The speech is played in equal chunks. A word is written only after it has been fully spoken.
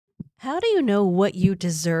How do you know what you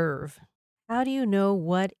deserve? How do you know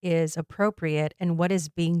what is appropriate and what is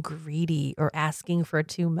being greedy or asking for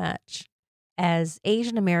too much? As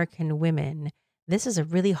Asian American women, this is a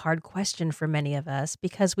really hard question for many of us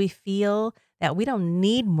because we feel that we don't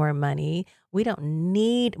need more money, we don't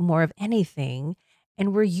need more of anything,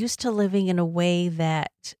 and we're used to living in a way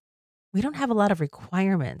that we don't have a lot of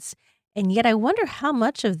requirements. And yet, I wonder how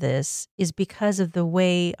much of this is because of the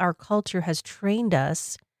way our culture has trained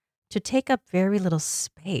us to take up very little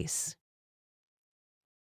space.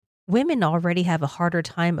 Women already have a harder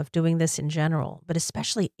time of doing this in general, but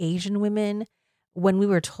especially Asian women, when we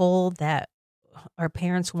were told that our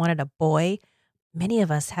parents wanted a boy, many of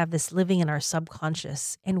us have this living in our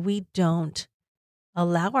subconscious, and we don't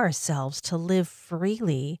allow ourselves to live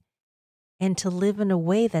freely and to live in a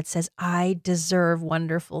way that says, I deserve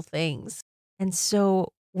wonderful things. And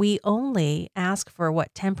so we only ask for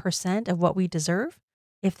 10% of what we deserve?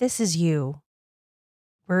 If this is you,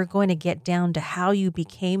 we're going to get down to how you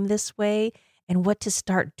became this way and what to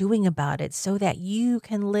start doing about it so that you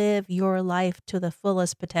can live your life to the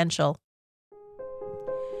fullest potential.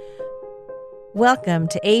 Welcome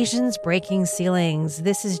to Asians Breaking Ceilings.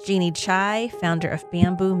 This is Jeannie Chai, founder of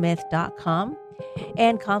BambooMyth.com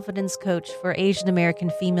and confidence coach for Asian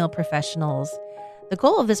American female professionals. The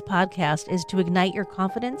goal of this podcast is to ignite your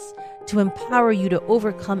confidence, to empower you to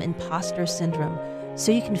overcome imposter syndrome,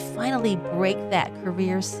 so you can finally break that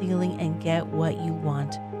career ceiling and get what you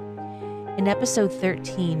want. In episode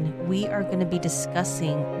 13, we are going to be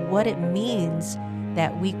discussing what it means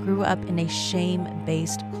that we grew up in a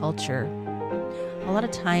shame-based culture. A lot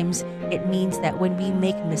of times, it means that when we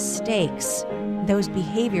make mistakes, those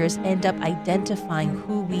behaviors end up identifying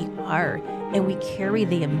who we are, and we carry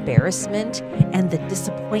the embarrassment and the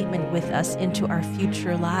disappointment with us into our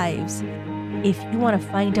future lives. If you want to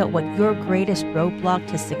find out what your greatest roadblock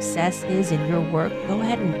to success is in your work, go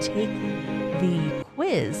ahead and take the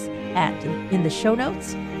quiz in the show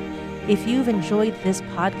notes. If you've enjoyed this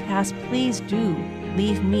podcast, please do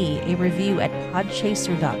leave me a review at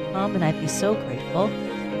podchaser.com, and I'd be so grateful.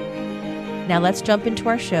 Now let's jump into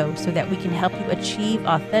our show so that we can help you achieve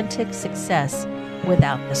authentic success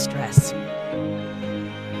without the stress.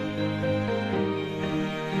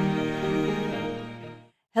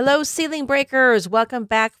 Hello, ceiling breakers. Welcome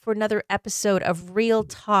back for another episode of Real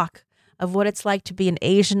Talk of what it's like to be an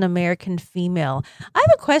Asian American female. I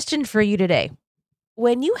have a question for you today.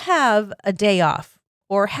 When you have a day off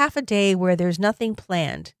or half a day where there's nothing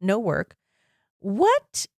planned, no work,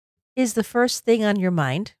 what is the first thing on your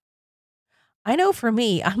mind? I know for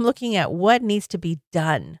me, I'm looking at what needs to be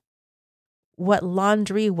done. What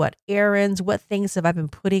laundry, what errands, what things have I been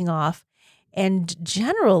putting off? And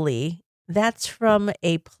generally, that's from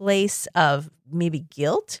a place of maybe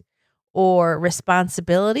guilt or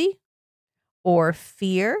responsibility or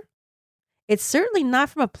fear. It's certainly not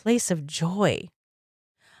from a place of joy.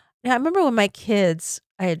 Now, I remember when my kids,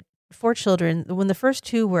 I had 4 children, when the first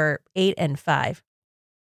 2 were 8 and 5,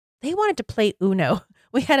 they wanted to play Uno.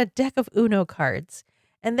 We had a deck of Uno cards,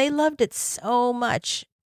 and they loved it so much.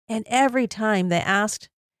 And every time they asked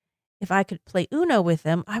if I could play Uno with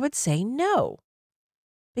them, I would say no.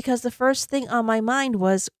 Because the first thing on my mind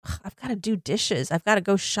was, I've got to do dishes. I've got to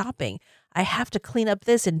go shopping. I have to clean up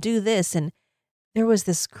this and do this. And there was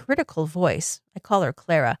this critical voice, I call her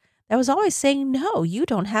Clara, that was always saying, no, you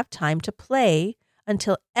don't have time to play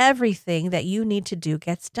until everything that you need to do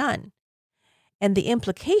gets done. And the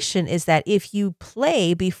implication is that if you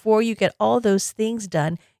play before you get all those things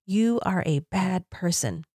done, you are a bad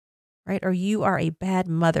person, right? Or you are a bad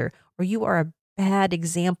mother, or you are a bad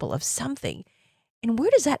example of something. And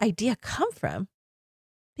where does that idea come from?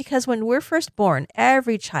 Because when we're first born,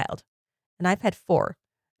 every child, and I've had 4,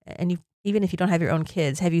 and even if you don't have your own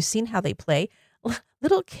kids, have you seen how they play?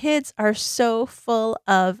 Little kids are so full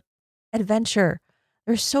of adventure.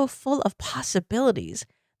 They're so full of possibilities.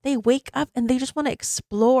 They wake up and they just want to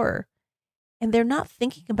explore. And they're not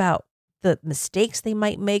thinking about the mistakes they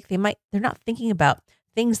might make. They're not thinking about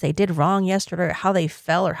things they did wrong yesterday, or how they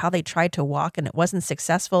fell, or how they tried to walk and it wasn't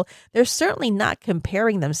successful. They're certainly not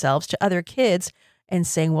comparing themselves to other kids and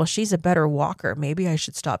saying, well, she's a better walker. Maybe I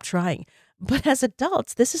should stop trying. But as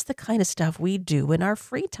adults, this is the kind of stuff we do in our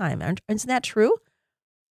free time. Isn't that true?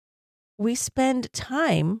 We spend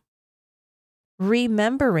time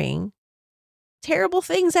remembering terrible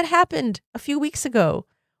things that happened a few weeks ago,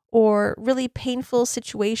 or really painful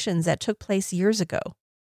situations that took place years ago.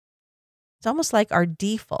 It's almost like our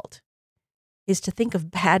default is to think of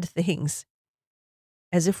bad things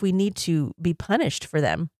as if we need to be punished for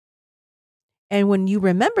them. And when you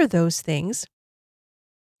remember those things,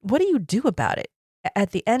 what do you do about it?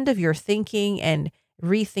 At the end of your thinking and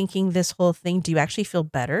rethinking this whole thing, do you actually feel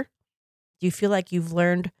better? Do you feel like you've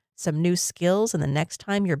learned some new skills and the next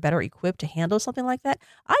time you're better equipped to handle something like that?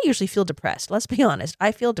 I usually feel depressed. Let's be honest.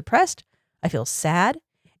 I feel depressed. I feel sad.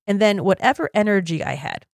 And then whatever energy I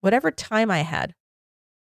had, whatever time I had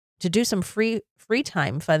to do some free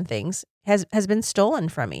time fun things has been stolen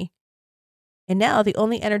from me. And now the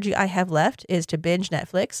only energy I have left is to binge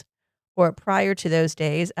Netflix, or prior to those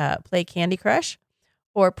days, play Candy Crush,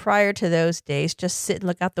 or prior to those days, just sit and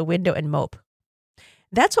look out the window and mope.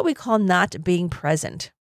 That's what we call not being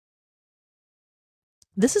present.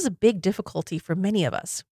 This is a big difficulty for many of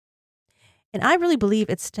us. And I really believe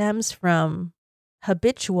it stems from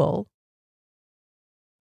habitual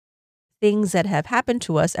things that have happened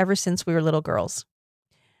to us ever since we were little girls.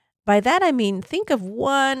 By that, I mean, think of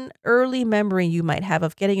one early memory you might have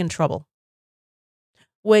of getting in trouble.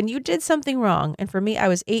 When you did something wrong, and for me, I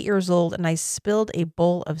was 8 years old and I spilled a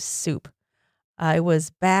bowl of soup. I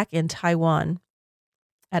was back in Taiwan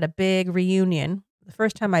at a big reunion, the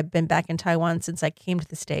first time I've been back in Taiwan since I came to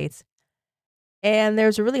the States. And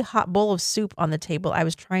there's a really hot bowl of soup on the table. I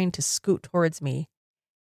was trying to scoot towards me,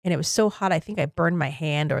 and it was so hot, I think I burned my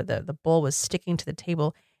hand, or the bowl was sticking to the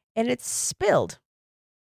table, and it spilled.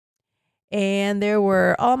 And there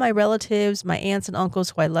were all my relatives, my aunts and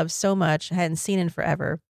uncles who I loved so much, I hadn't seen in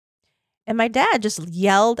forever. And my dad just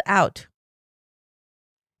yelled out.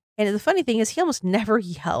 And the funny thing is, he almost never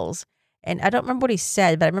yells. And I don't remember what he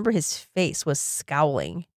said, but I remember his face was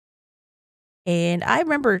scowling. And I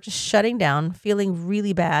remember just shutting down, feeling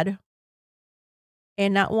really bad,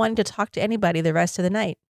 and not wanting to talk to anybody the rest of the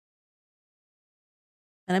night.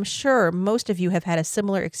 And I'm sure most of you have had a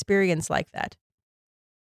similar experience like that,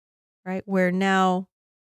 right? Where now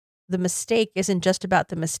the mistake isn't just about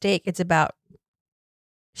the mistake, it's about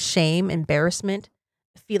shame, embarrassment,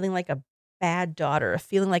 feeling like a bad daughter,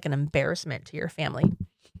 feeling like an embarrassment to your family.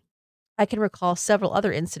 I can recall several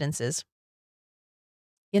other incidences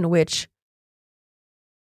in which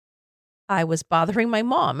I was bothering my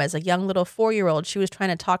mom as a young little 4-year-old. She was trying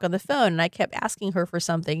to talk on the phone and I kept asking her for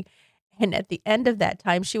something. And at the end of that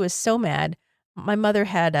time, she was so mad. My mother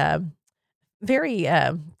had very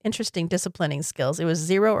interesting disciplining skills. It was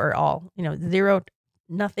zero or all, zero,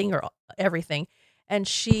 nothing or everything. And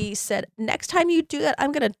she said, next time you do that,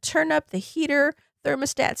 I'm going to turn up the heater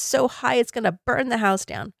thermostat so high it's going to burn the house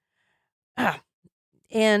down.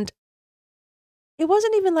 And it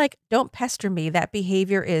wasn't even like, don't pester me. That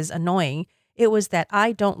behavior is annoying. It was that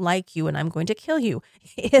I don't like you and I'm going to kill you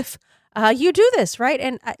if you do this, right?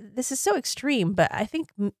 And this is so extreme, but I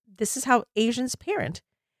think this is how Asians parent.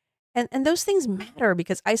 And those things matter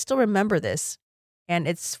because I still remember this, and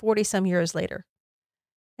it's 40 some years later.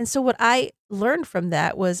 And so what I learned from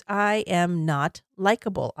that was I am not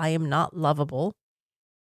likable. I am not lovable.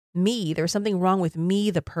 There's something wrong with me,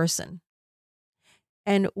 the person.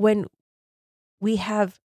 And when we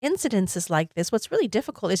have incidences like this, what's really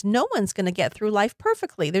difficult is no one's going to get through life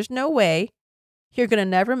perfectly. There's no way you're going to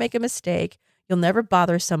never make a mistake. You'll never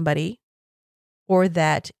bother somebody, or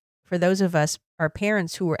that for those of us, our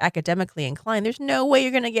parents who were academically inclined, there's no way you're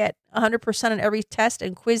going to get 100% on every test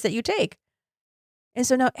and quiz that you take. And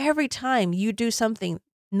so now every time you do something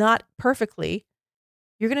not perfectly,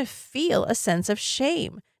 you're going to feel a sense of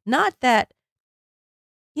shame. Not that,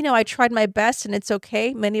 I tried my best and it's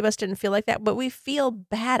okay. Many of us didn't feel like that, but we feel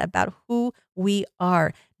bad about who we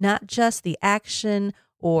are, not just the action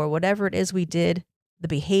or whatever it is we did, the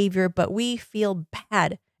behavior, but we feel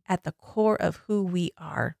bad at the core of who we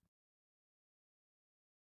are.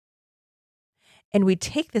 And we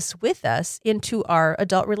take this with us into our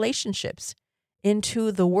adult relationships,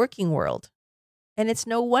 into the working world. And it's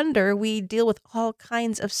no wonder we deal with all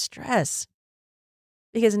kinds of stress.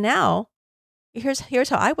 Because now, here's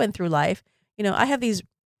how I went through life. I have these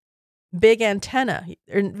big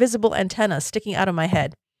invisible antenna sticking out of my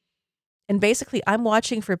head. And basically, I'm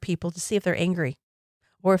watching for people to see if they're angry,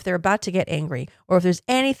 or if they're about to get angry, or if there's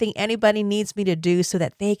anything anybody needs me to do so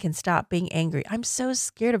that they can stop being angry. I'm so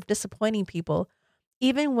scared of disappointing people,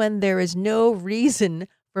 even when there is no reason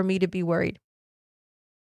for me to be worried.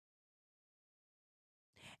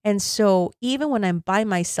 And so even when I'm by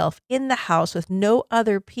myself in the house with no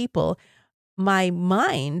other people, my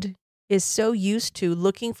mind is so used to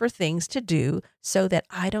looking for things to do so that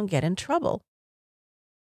I don't get in trouble.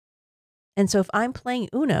 And so if I'm playing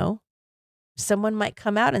Uno, someone might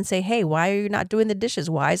come out and say, hey, why are you not doing the dishes?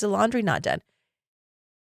 Why is the laundry not done?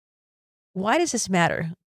 Why does this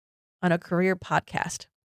matter on a career podcast?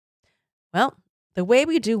 Well, the way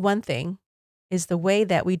we do one thing is the way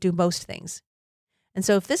that we do most things. And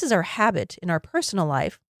so if this is our habit in our personal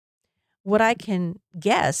life, what I can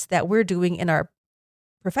guess that we're doing in our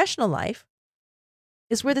professional life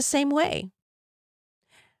is we're the same way.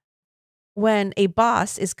 When a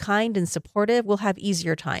boss is kind and supportive, we'll have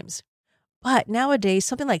easier times. But nowadays,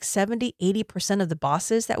 something like 70, 80% of the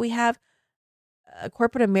bosses that we have,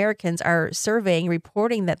 corporate Americans are surveying,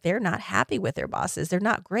 reporting that they're not happy with their bosses. They're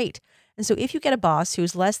not great. And so if you get a boss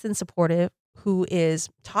who's less than supportive, who is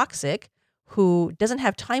toxic, who doesn't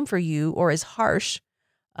have time for you or is harsh,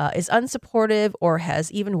 is unsupportive or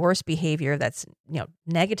has even worse behavior that's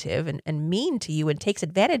negative and mean to you and takes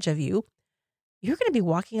advantage of you, you're going to be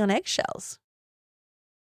walking on eggshells.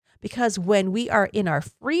 Because when we are in our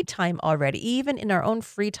free time already, even in our own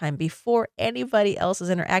free time, before anybody else is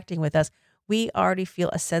interacting with us, we already feel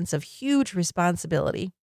a sense of huge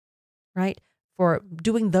responsibility, right? For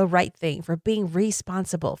doing the right thing, for being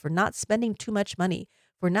responsible, for not spending too much money,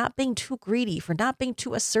 for not being too greedy, for not being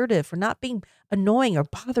too assertive, for not being annoying or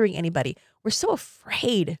bothering anybody. We're so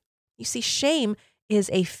afraid. You see, shame is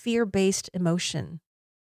a fear-based emotion.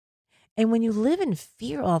 And when you live in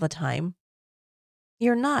fear all the time,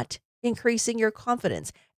 you're not increasing your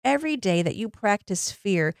confidence. Every day that you practice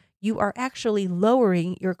fear, you are actually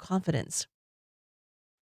lowering your confidence.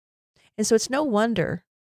 And so it's no wonder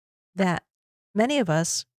that many of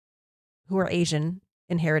us who are Asian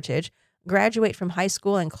in heritage graduate from high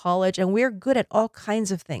school and college, and we're good at all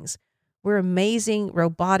kinds of things. We're amazing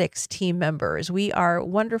robotics team members. We are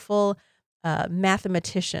wonderful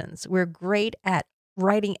mathematicians. We're great at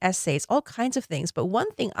writing essays, all kinds of things. But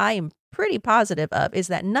one thing I am pretty positive of is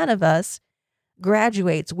that none of us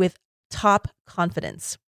graduates with top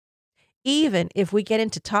confidence. Even if we get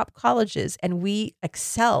into top colleges and we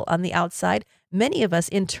excel on the outside, many of us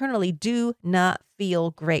internally do not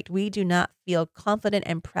feel great. We do not feel confident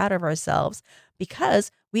and proud of ourselves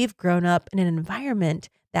because we've grown up in an environment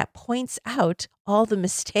that points out all the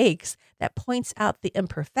mistakes, that points out the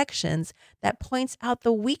imperfections, that points out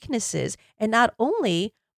the weaknesses, and not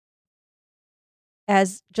only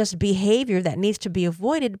as just behavior that needs to be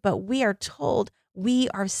avoided, but we are told we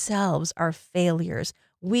ourselves are failures.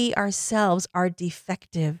 We ourselves are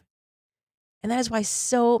defective. And that is why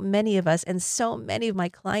so many of us and so many of my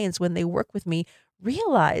clients, when they work with me,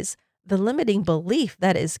 realize the limiting belief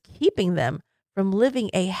that is keeping them from living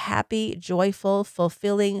a happy, joyful,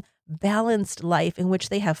 fulfilling, balanced life in which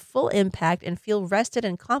they have full impact and feel rested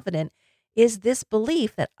and confident is this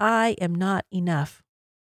belief that I am not enough.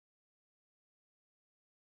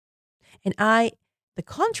 And the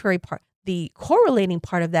contrary part, the correlating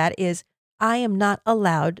part of that is I am not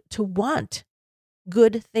allowed to want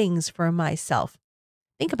good things for myself.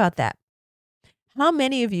 Think about that. How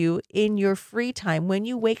many of you in your free time, when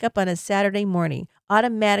you wake up on a Saturday morning,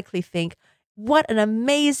 automatically think, what an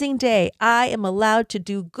amazing day. I am allowed to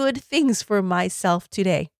do good things for myself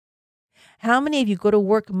today. How many of you go to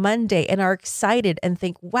work Monday and are excited and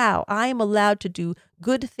think, wow, I am allowed to do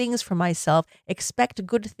good things for myself, expect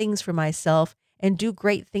good things for myself, and do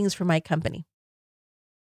great things for my company?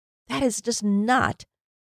 That is just not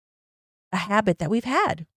a habit that we've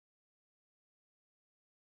had.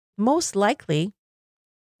 Most likely,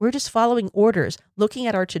 we're just following orders, looking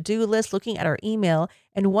at our to-do list, looking at our email,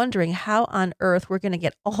 and wondering how on earth we're going to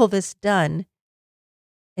get all this done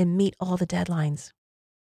and meet all the deadlines.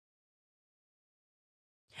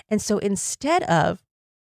 And so instead of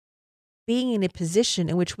being in a position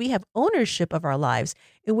in which we have ownership of our lives,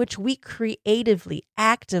 in which we creatively,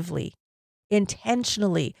 actively,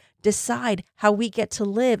 intentionally decide how we get to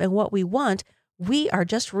live and what we want, we are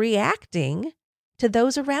just reacting to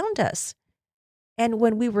those around us. And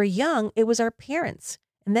when we were young, it was our parents,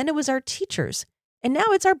 and then it was our teachers, and now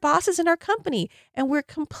it's our bosses in our company. And we're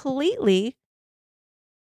completely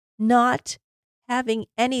not having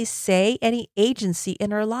any say, any agency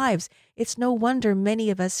in our lives. It's no wonder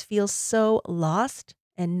many of us feel so lost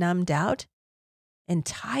and numbed out and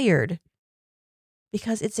tired,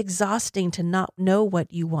 because it's exhausting to not know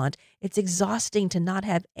what you want. It's exhausting to not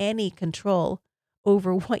have any control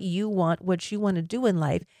over what you want to do in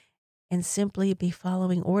life, and simply be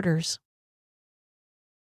following orders.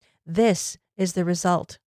 This is the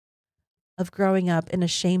result of growing up in a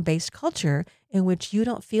shame-based culture in which you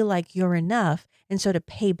don't feel like you're enough. And so to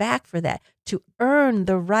pay back for that, to earn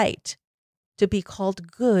the right to be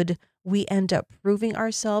called good, we end up proving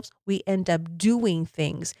ourselves. We end up doing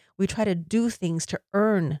things. We try to do things to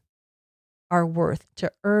earn our worth,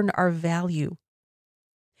 to earn our value.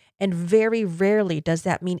 And very rarely does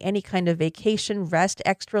that mean any kind of vacation, rest,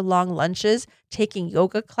 extra long lunches, taking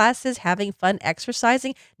yoga classes, having fun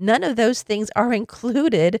exercising. None of those things are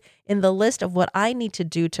included in the list of what I need to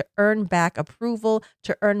do to earn back approval,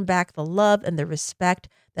 to earn back the love and the respect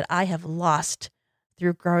that I have lost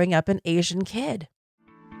through growing up an Asian kid.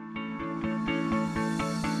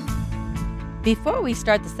 Before we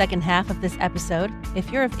start the second half of this episode,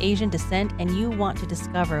 if you're of Asian descent and you want to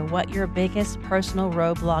discover what your biggest personal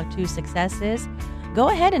roadblock to success is, go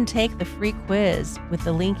ahead and take the free quiz with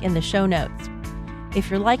the link in the show notes.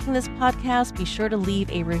 If you're liking this podcast, be sure to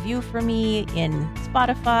leave a review for me in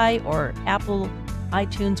Spotify or Apple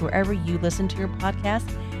iTunes, wherever you listen to your podcast.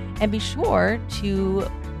 And be sure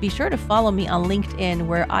to follow me on LinkedIn,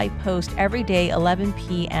 where I post every day, 11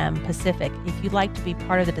 p.m. Pacific. If you'd like to be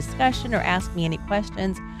part of the discussion or ask me any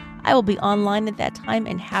questions, I will be online at that time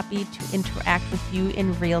and happy to interact with you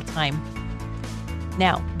in real time.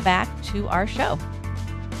 Now, back to our show.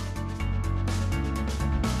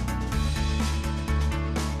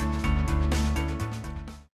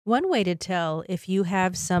 One way to tell if you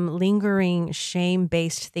have some lingering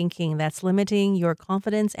shame-based thinking that's limiting your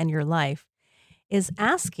confidence and your life is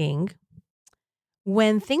asking,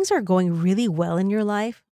 when things are going really well in your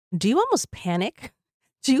life, do you almost panic?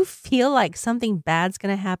 Do you feel like something bad's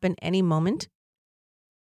going to happen any moment?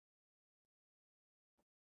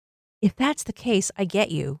 If that's the case, I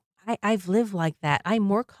get you. I've lived like that. I'm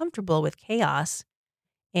more comfortable with chaos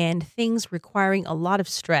and things requiring a lot of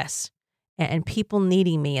stress and people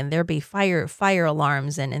needing me, and there be fire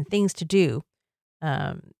alarms and things to do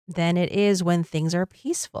than it is when things are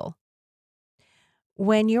peaceful.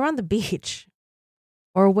 When you're on the beach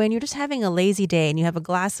or when you're just having a lazy day and you have a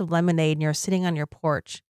glass of lemonade and you're sitting on your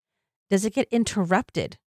porch, does it get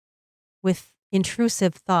interrupted with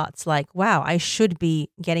intrusive thoughts like, wow, I should be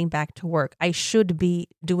getting back to work. I should be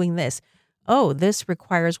doing this. Oh, this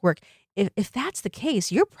requires work. If that's the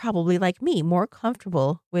case, you're probably like me, more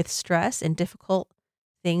comfortable with stress and difficult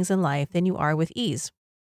things in life than you are with ease.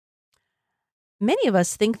 Many of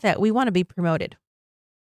us think that we want to be promoted.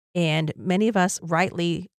 And many of us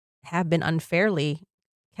rightly have been unfairly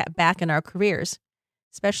kept back in our careers,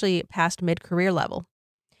 especially past mid-career level.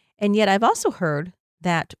 And yet I've also heard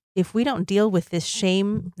that if we don't deal with this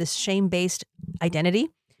shame-based identity,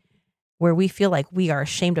 where we feel like we are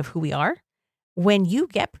ashamed of who we are, when you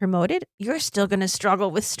get promoted, you're still going to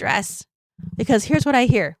struggle with stress. Because here's what I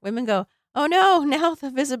hear. Women go, oh no, now the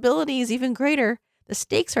visibility is even greater. The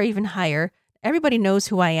stakes are even higher. Everybody knows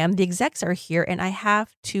who I am. The execs are here and I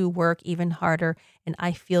have to work even harder and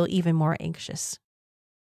I feel even more anxious.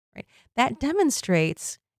 Right? That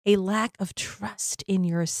demonstrates a lack of trust in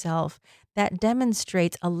yourself. That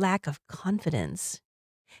demonstrates a lack of confidence.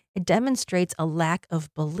 It demonstrates a lack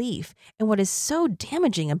of belief. And what is so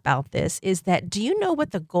damaging about this is that, do you know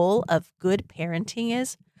what the goal of good parenting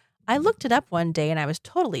is? I looked it up one day and I was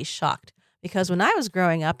totally shocked because when I was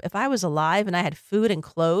growing up, if I was alive and I had food and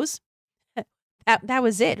clothes, that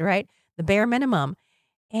was it, right? The bare minimum.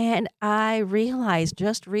 And I realized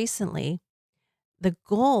just recently, the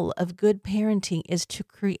goal of good parenting is to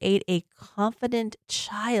create a confident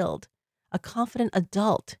child, a confident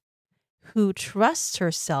adult who trusts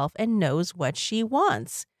herself and knows what she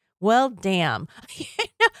wants. Well, damn,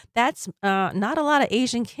 that's not a lot of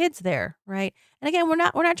Asian kids there, right? And again, we're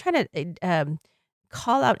not trying to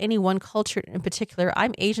call out any one culture in particular.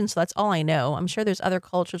 I'm Asian, so that's all I know. I'm sure there's other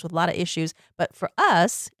cultures with a lot of issues, but for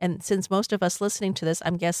us, and since most of us listening to this,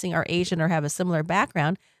 I'm guessing are Asian or have a similar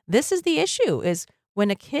background, this is the issue: is when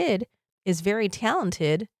a kid is very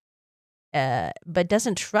talented, but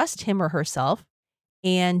doesn't trust him or herself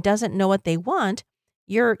and doesn't know what they want,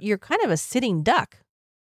 you're kind of a sitting duck,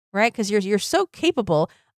 right? Because you're so capable.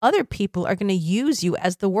 Other people are going to use you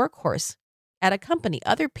as the workhorse at a company.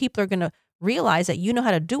 Other people are going to realize that you know how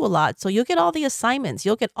to do a lot. So you'll get all the assignments.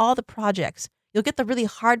 You'll get all the projects. You'll get the really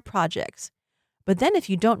hard projects. But then if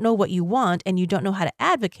you don't know what you want and you don't know how to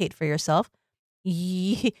advocate for yourself,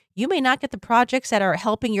 you may not get the projects that are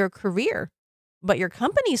helping your career, but your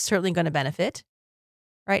company is certainly going to benefit,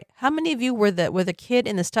 right? How many of you were the kid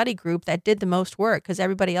in the study group that did the most work because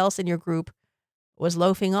everybody else in your group was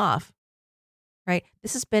loafing off, right?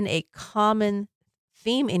 This has been a common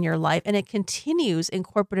theme in your life, and it continues in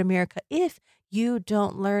corporate America if you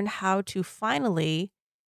don't learn how to finally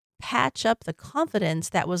patch up the confidence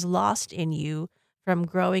that was lost in you from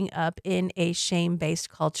growing up in a shame-based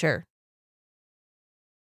culture.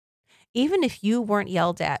 Even if you weren't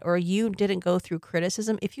yelled at or you didn't go through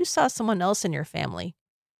criticism, if you saw someone else in your family,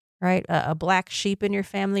 right? A black sheep in your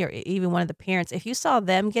family, or even one of the parents, if you saw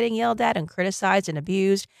them getting yelled at and criticized and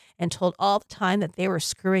abused and told all the time that they were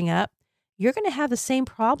screwing up, you're going to have the same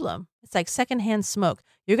problem. It's like secondhand smoke.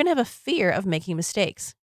 You're going to have a fear of making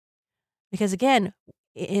mistakes. Because again,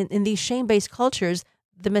 in these shame-based cultures,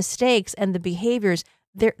 the mistakes and the behaviors,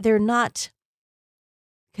 they're not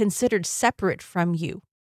considered separate from you.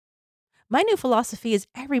 My new philosophy is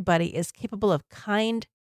everybody is capable of kind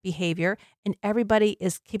behavior and everybody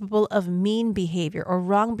is capable of mean behavior or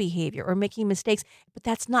wrong behavior or making mistakes, but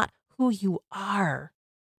that's not who you are.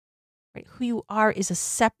 Right? Who you are is a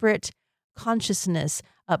separate consciousness,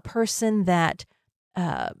 a person that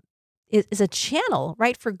is a channel,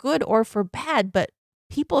 right, for good or for bad, but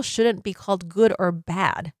people shouldn't be called good or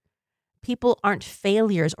bad. People aren't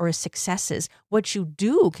failures or successes. What you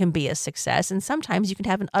do can be a success, and sometimes you can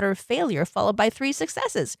have an utter failure followed by 3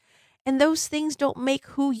 successes. And those things don't make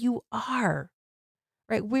who you are,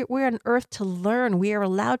 right? We're on earth to learn. We are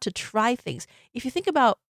allowed to try things. If you think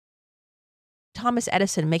about Thomas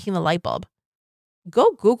Edison making the light bulb,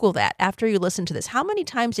 go Google that after you listen to this. How many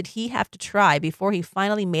times did he have to try before he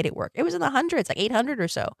finally made it work? It was in the hundreds, like 800 or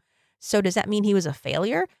so. So does that mean he was a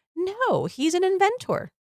failure? No, he's an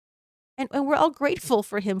inventor. And we're all grateful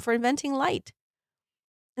for him for inventing light.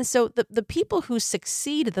 And so the people who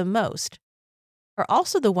succeed the most are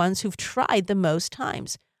also the ones who've tried the most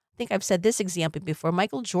times. I think I've said this example before.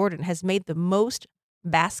 Michael Jordan has made the most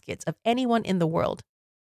baskets of anyone in the world.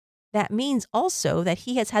 That means also that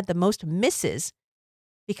he has had the most misses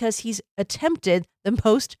because he's attempted the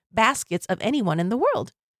most baskets of anyone in the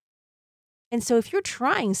world. And so if you're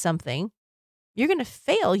trying something, you're going to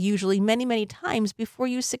fail usually many, many times before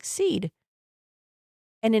you succeed.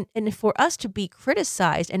 And for us to be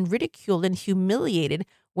criticized and ridiculed and humiliated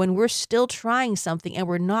when we're still trying something and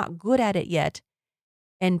we're not good at it yet,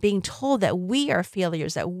 and being told that we are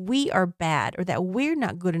failures, that we are bad, or that we're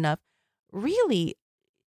not good enough, really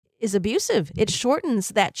is abusive. It shortens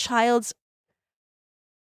that child's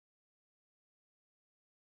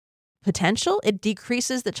potential. It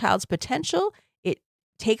decreases the child's potential. It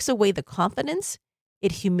takes away the confidence.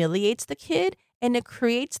 It humiliates the kid, and it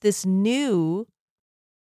creates this new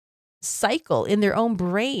cycle in their own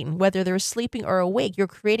brain, whether they're sleeping or awake. You're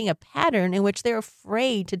creating a pattern in which they're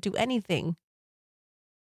afraid to do anything.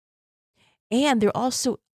 And they're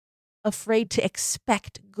also afraid to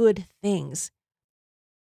expect good things.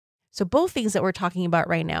 So both things that we're talking about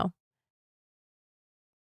right now,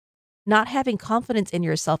 not having confidence in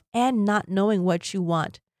yourself and not knowing what you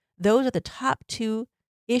want, those are the top 2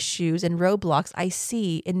 issues and roadblocks I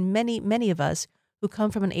see in many, many of us who come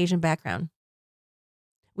from an Asian background.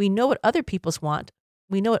 We know what other people's want.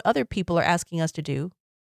 We know what other people are asking us to do,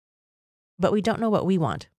 but we don't know what we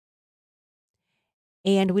want.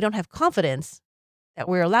 And we don't have confidence that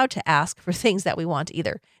we're allowed to ask for things that we want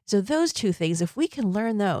either. So those 2 things, if we can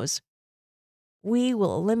learn those, we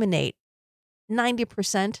will eliminate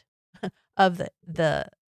 90% of the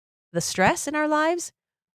stress in our lives.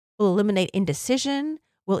 We'll eliminate indecision.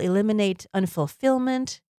 We'll eliminate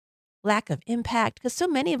unfulfillment, lack of impact, because so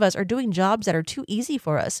many of us are doing jobs that are too easy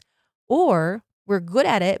for us, or we're good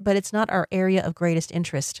at it, but it's not our area of greatest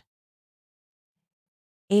interest.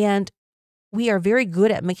 And we are very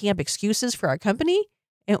good at making up excuses for our company.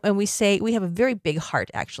 And we say, we have a very big heart,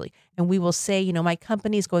 actually. And we will say, my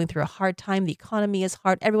company is going through a hard time. The economy is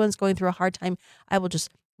hard. Everyone's going through a hard time. I will just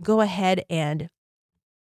go ahead and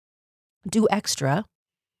do extra.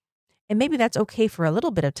 And maybe that's okay for a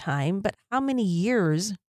little bit of time, but how many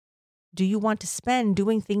years do you want to spend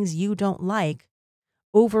doing things you don't like,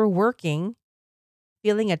 overworking,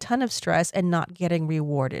 feeling a ton of stress, and not getting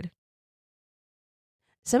rewarded?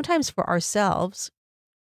 Sometimes for ourselves,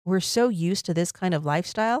 we're so used to this kind of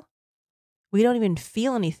lifestyle, we don't even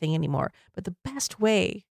feel anything anymore. But the best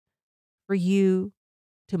way for you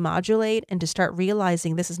to modulate and to start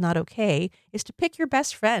realizing this is not okay is to pick your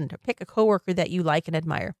best friend or pick a coworker that you like and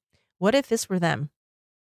admire. What if this were them?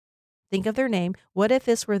 Think of their name. What if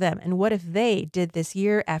this were them? And what if they did this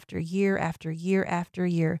year after year after year after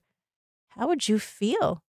year? How would you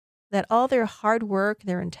feel that all their hard work,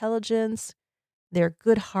 their intelligence, their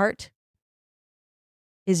good heart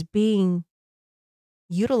is being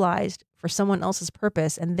utilized for someone else's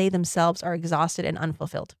purpose and they themselves are exhausted and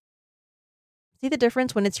unfulfilled? See the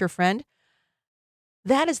difference when it's your friend?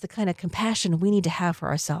 That is the kind of compassion we need to have for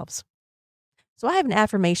ourselves. So I have an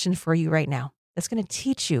affirmation for you right now that's going to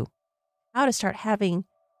teach you how to start having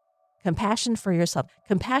compassion for yourself.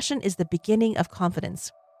 Compassion is the beginning of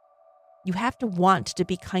confidence. You have to want to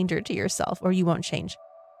be kinder to yourself or you won't change.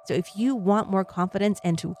 So if you want more confidence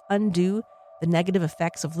and to undo the negative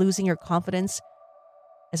effects of losing your confidence,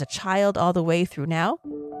 as a child all the way through now,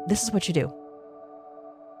 this is what you do.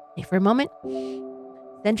 Okay, for a moment,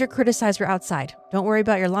 send your criticizer outside. Don't worry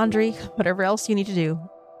about your laundry, whatever else you need to do.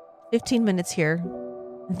 15 minutes here,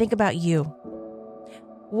 and think about you.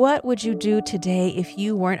 What would you do today if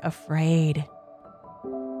you weren't afraid?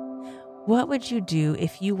 What would you do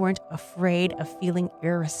if you weren't afraid of feeling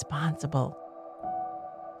irresponsible?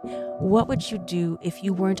 What would you do if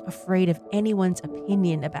you weren't afraid of anyone's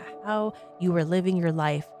opinion about how you were living your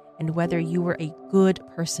life and whether you were a good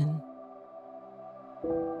person?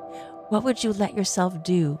 What would you let yourself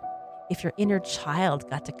do if your inner child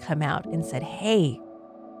got to come out and said, hey,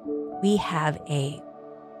 we have a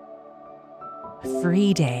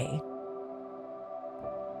free day?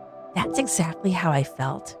 That's exactly how I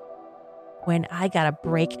felt when I got a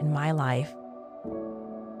break in my life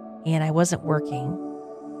and I wasn't working.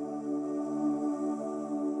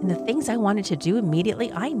 And the things I wanted to do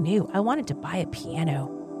immediately, I knew I wanted to buy a piano.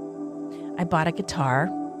 I bought a guitar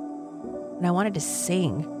and I wanted to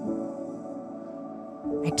sing.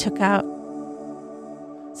 I took out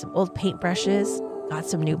some old paintbrushes, got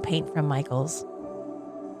some new paint from Michael's,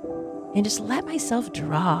 and just let myself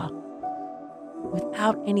draw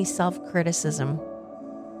without any self-criticism.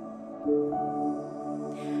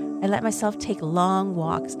 I let myself take long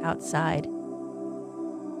walks outside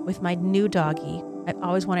with my new doggie. I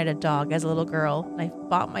always wanted a dog as a little girl, and I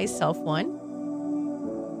bought myself one.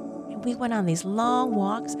 And we went on these long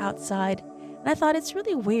walks outside, and I thought it's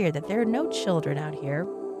really weird that there are no children out here.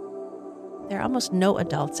 There are almost no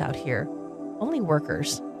adults out here, only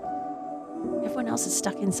workers. Everyone else is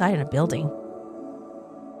stuck inside in a building.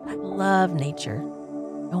 I love nature.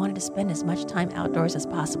 I wanted to spend as much time outdoors as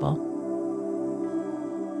possible.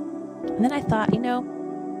 And then I thought,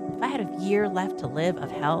 if I had a year left to live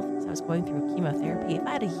of health, because I was going through chemotherapy, if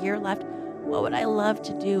I had a year left, what would I love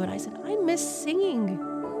to do? And I said, I miss singing.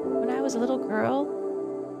 When I was a little girl,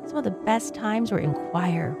 some of the best times were in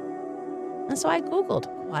choir. And so I Googled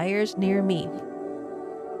choirs near me.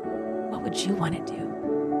 What would you want to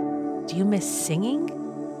do? Do you miss singing?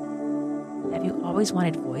 Have you always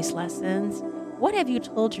wanted voice lessons? What have you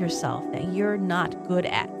told yourself that you're not good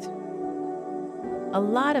at? A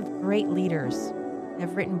lot of great leaders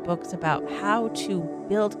have written books about how to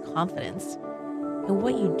build confidence. And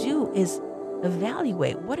what you do is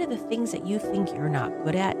evaluate what are the things that you think you're not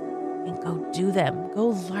good at and go do them, go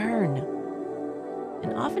learn.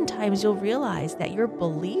 And oftentimes you'll realize that your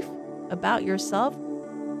belief about yourself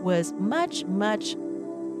was much, much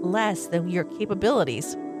less than your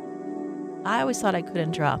capabilities. I always thought I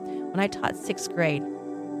couldn't draw. When I taught 6th grade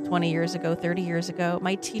 20 years ago, 30 years ago,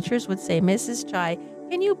 my teachers would say, Mrs. Chai,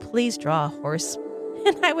 can you please draw a horse?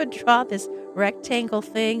 And I would draw this rectangle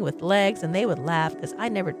thing with legs, and they would laugh because I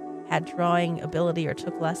never had drawing ability or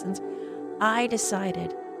took lessons. I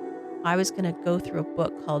decided I was going to go through a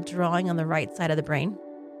book called Drawing on the Right Side of the Brain.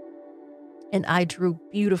 And I drew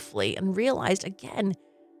beautifully and realized, again,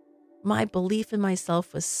 my belief in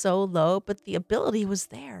myself was so low, but the ability was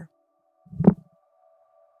there.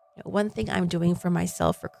 One thing I'm doing for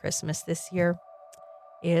myself for Christmas this year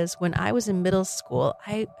is when I was in middle school,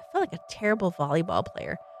 I felt like a terrible volleyball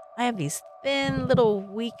player. I have these thin, little,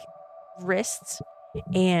 weak wrists,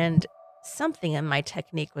 and something in my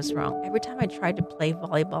technique was wrong. Every time I tried to play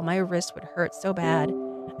volleyball, my wrist would hurt so bad.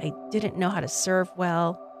 I didn't know how to serve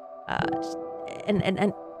well.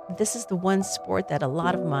 And this is the one sport that a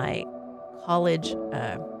lot of my college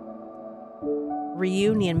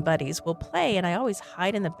reunion buddies will play, and I always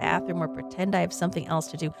hide in the bathroom or pretend I have something else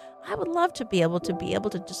to do. I would love to be able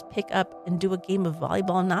to just pick up and do a game of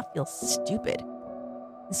volleyball and not feel stupid.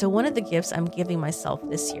 And so one of the gifts I'm giving myself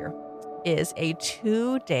this year is a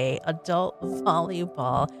 2-day adult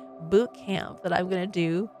volleyball boot camp that I'm going to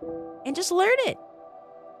do and just learn it.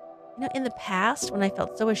 In the past, when I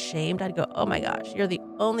felt so ashamed, I'd go, oh my gosh, you're the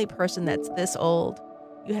only person that's this old.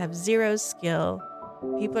 You have zero skill.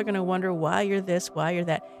 People are going to wonder why you're this, why you're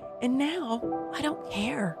that. And now I don't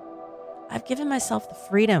care. I've given myself the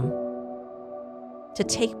freedom to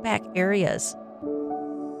take back areas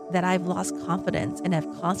that I've lost confidence and have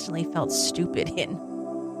constantly felt stupid in.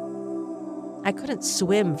 I couldn't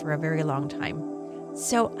swim for a very long time.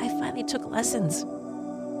 So I finally took lessons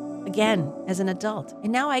again as an adult.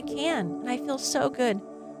 And now I can. And I feel so good.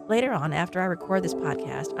 Later on, after I record this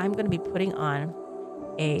podcast, I'm going to be putting on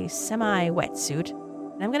a semi-wetsuit.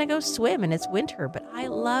 And I'm going to go swim, and it's winter, but I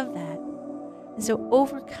love that. And so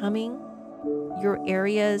overcoming your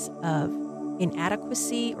areas of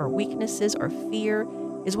inadequacy or weaknesses or fear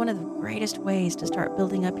is one of the greatest ways to start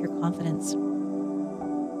building up your confidence.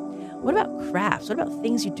 What about crafts? What about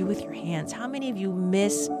things you do with your hands? How many of you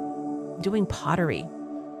miss doing pottery?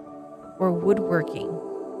 or woodworking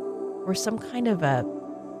or some kind of a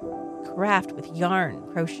craft with yarn,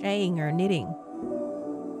 crocheting or knitting.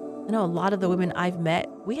 I know a lot of the women I've met,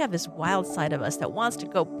 we have this wild side of us that wants to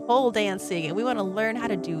go pole dancing, and we want to learn how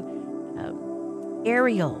to do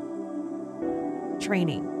aerial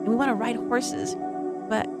training, and we want to ride horses,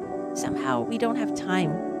 but somehow we don't have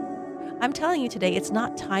time. I'm telling you today, it's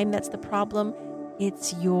not time that's the problem.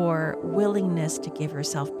 It's your willingness to give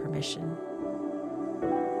yourself permission.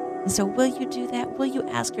 And so will you do that? Will you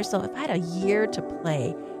ask yourself, if I had a year to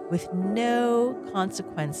play with no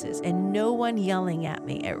consequences and no one yelling at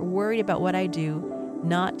me or worried about what I do,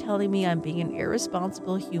 not telling me I'm being an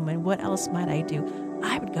irresponsible human, what else might I do?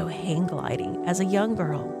 I would go hang gliding. As a young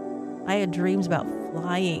girl, I had dreams about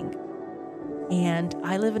flying. And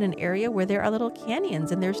I live in an area where there are little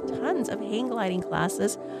canyons and there's tons of hang gliding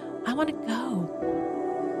classes. I want to go.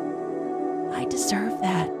 I deserve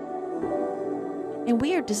that. And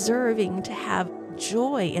we are deserving to have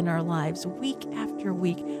joy in our lives week after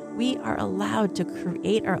week. We are allowed to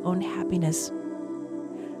create our own happiness.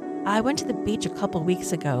 I went to the beach a couple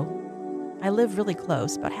weeks ago. I live really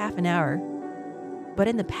close, about half an hour. But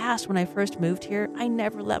in the past, when I first moved here, I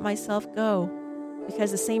never let myself go.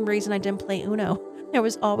 Because the same reason I didn't play Uno, there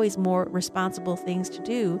was always more responsible things to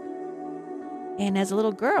do. And as a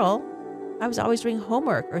little girl, I was always doing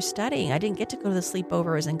homework or studying. I didn't get to go to the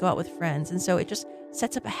sleepovers and go out with friends. And so it just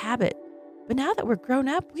sets up a habit. But now that we're grown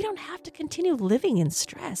up, we don't have to continue living in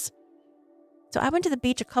stress. So I went to the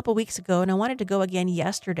beach a couple weeks ago and I wanted to go again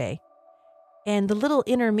yesterday. And the little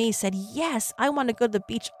inner me said, yes, I want to go to the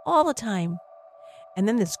beach all the time. And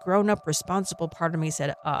then this grown-up, responsible part of me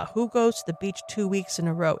said, who goes to the beach 2 weeks in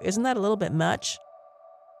a row? Isn't that a little bit much?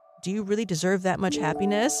 Do you really deserve that much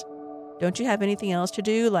happiness? Don't you have anything else to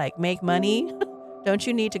do, like make money? Don't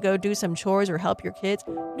you need to go do some chores or help your kids?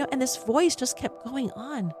 And this voice just kept going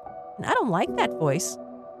on. And I don't like that voice.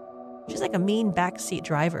 She's like a mean backseat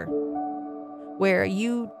driver where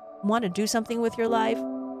you want to do something with your life,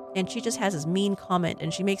 and she just has this mean comment,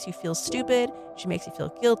 and she makes you feel stupid, she makes you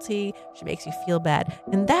feel guilty, she makes you feel bad.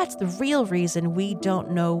 And that's the real reason we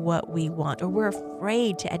don't know what we want, or we're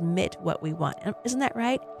afraid to admit what we want. Isn't that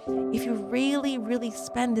right? If you really, really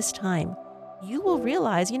spend this time, you will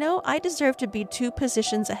realize, I deserve to be 2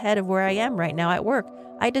 positions ahead of where I am right now at work.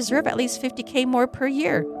 I deserve at least $50K more per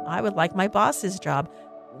year. I would like my boss's job.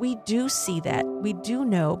 We do see that. We do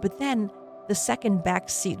know. But then the second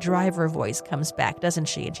backseat driver voice comes back, doesn't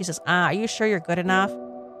she? And she says, are you sure you're good enough?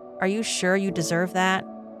 Are you sure you deserve that?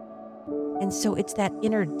 And so it's that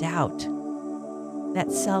inner doubt,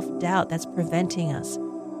 that self-doubt that's preventing us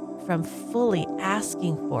from fully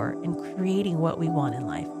asking for and creating what we want in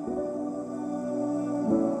life.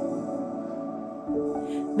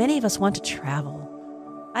 Many of us want to travel.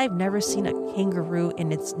 I've never seen a kangaroo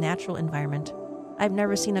in its natural environment. I've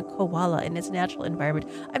never seen a koala in its natural environment.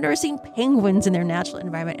 I've never seen penguins in their natural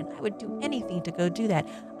environment, and I would do anything to go do that.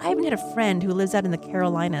 I even had a friend who lives out in the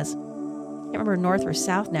Carolinas, I can't remember north or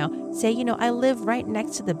south now, say, I live right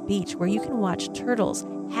next to the beach where you can watch turtles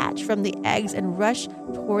hatch from the eggs and rush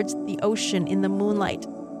towards the ocean in the moonlight.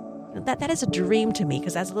 That is a dream to me,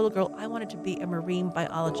 because as a little girl, I wanted to be a marine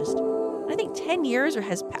biologist. And I think 10 years I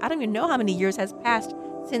don't even know how many years has passed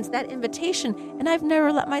since that invitation, and I've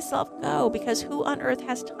never let myself go, because who on earth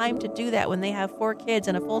has time to do that when they have 4 kids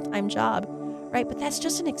and a full-time job, right? But that's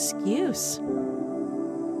just an excuse.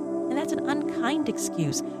 And that's an unkind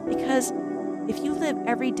excuse, because if you live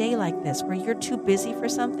every day like this, where you're too busy for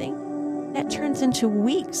something, that turns into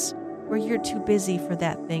weeks where you're too busy for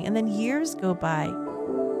that thing. And then years go by,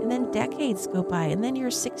 and then decades go by, and then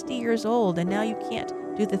you're 60 years old, and now you can't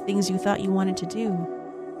do the things you thought you wanted to do.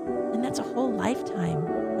 And that's a whole lifetime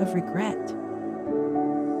of regret.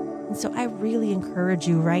 And so I really encourage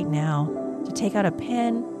you right now to take out a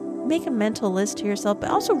pen, make a mental list to yourself, but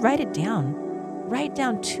also write it down. Write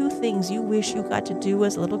down 2 things you wish you got to do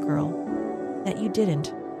as a little girl that you didn't.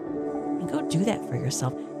 And go do that for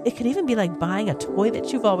yourself. It could even be like buying a toy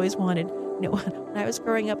that you've always wanted. When I was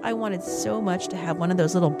growing up, I wanted so much to have one of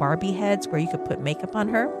those little Barbie heads where you could put makeup on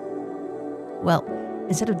her. Well,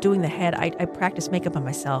 instead of doing the head, I practiced makeup on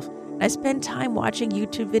myself. I spend time watching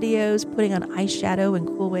YouTube videos, putting on eyeshadow in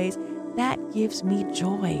cool ways. That gives me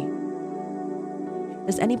joy.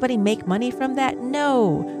 Does anybody make money from that?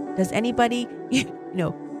 No. Does anybody,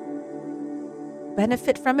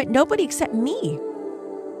 benefit from it? Nobody except me.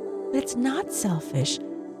 But it's not selfish.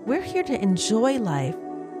 We're here to enjoy life,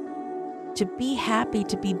 to be happy,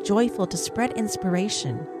 to be joyful, to spread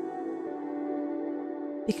inspiration.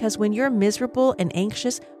 Because when you're miserable and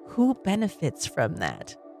anxious, who benefits from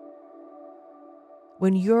that?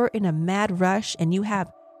 When you're in a mad rush and you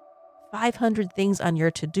have 500 things on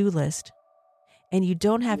your to-do list and you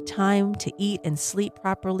don't have time to eat and sleep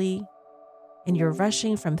properly, and you're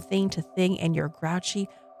rushing from thing to thing and you're grouchy,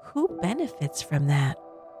 who benefits from that?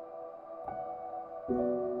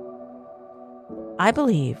 I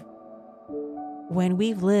believe when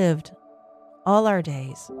we've lived all our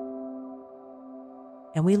days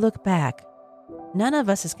and we look back, none of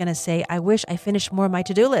us is going to say, I wish I finished more of my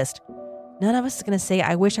to-do list. None of us is going to say,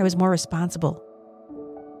 I wish I was more responsible.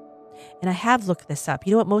 And I have looked this up.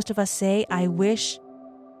 You know what most of us say? I wish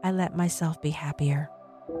I let myself be happier.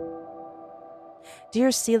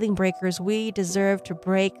 Dear ceiling breakers, we deserve to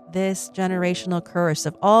break this generational curse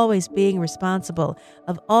of always being responsible,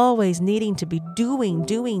 of always needing to be doing,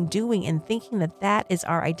 and thinking that that is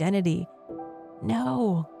our identity.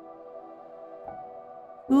 No.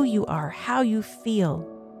 Who you are, how you feel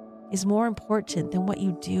is more important than what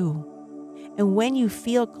you do. And when you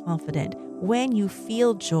feel confident, when you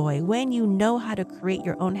feel joy, when you know how to create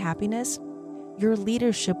your own happiness, your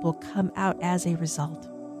leadership will come out as a result.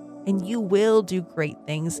 And you will do great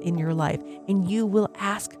things in your life. And you will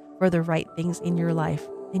ask for the right things in your life.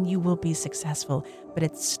 And you will be successful. But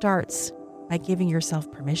it starts by giving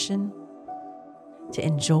yourself permission to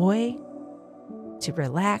enjoy, to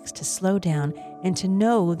relax, to slow down, and to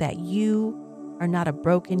know that you are not a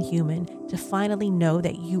broken human, to finally know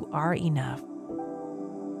that you are enough,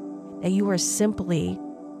 that you are simply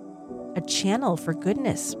a channel for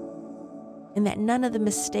goodness, and that none of the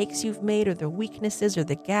mistakes you've made or the weaknesses or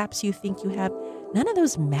the gaps you think you have, none of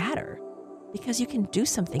those matter because you can do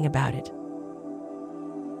something about it.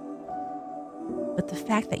 But the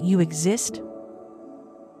fact that you exist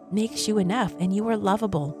makes you enough, and you are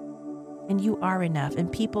lovable, and you are enough,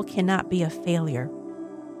 and people cannot be a failure.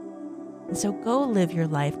 And so go live your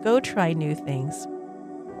life. Go try new things.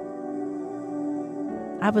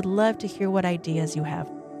 I would love to hear what ideas you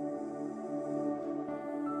have.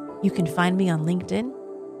 You can find me on LinkedIn.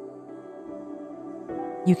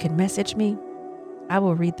 You can message me. I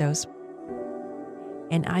will read those.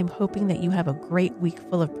 And I'm hoping that you have a great week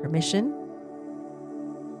full of permission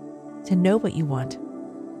to know what you want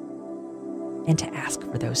and to ask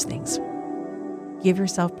for those things. Give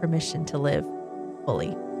yourself permission to live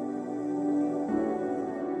fully.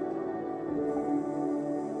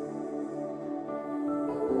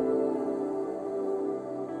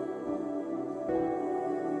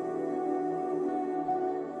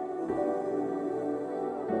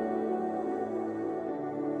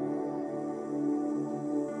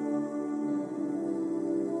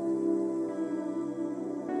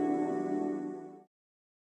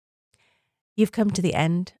 You've come to the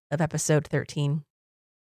end of episode 13.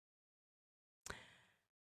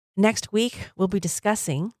 Next week, we'll be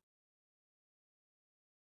discussing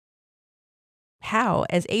how,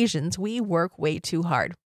 as Asians, we work way too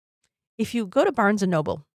hard. If you go to Barnes &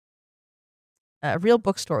 Noble, real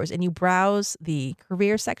bookstores, and you browse the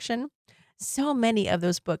career section, so many of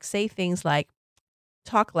those books say things like,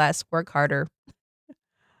 talk less, work harder,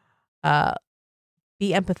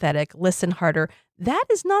 be empathetic, listen harder. That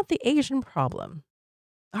is not the Asian problem.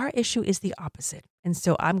 Our issue is the opposite. And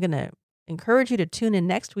so I'm going to encourage you to tune in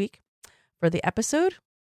next week for the episode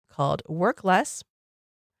called Work Less,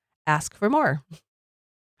 Ask for More.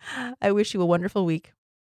 I wish you a wonderful week.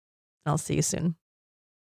 I'll see you soon.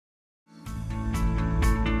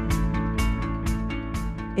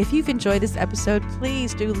 If you've enjoyed this episode,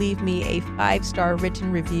 please do leave me a 5-star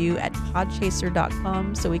written review at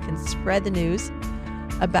podchaser.com so we can spread the news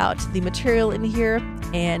about the material in here.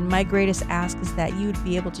 And my greatest ask is that you'd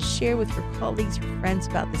be able to share with your colleagues, your friends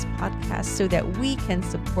about this podcast so that we can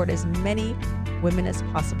support as many women as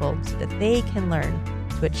possible so that they can learn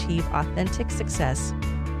to achieve authentic success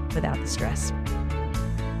without the stress.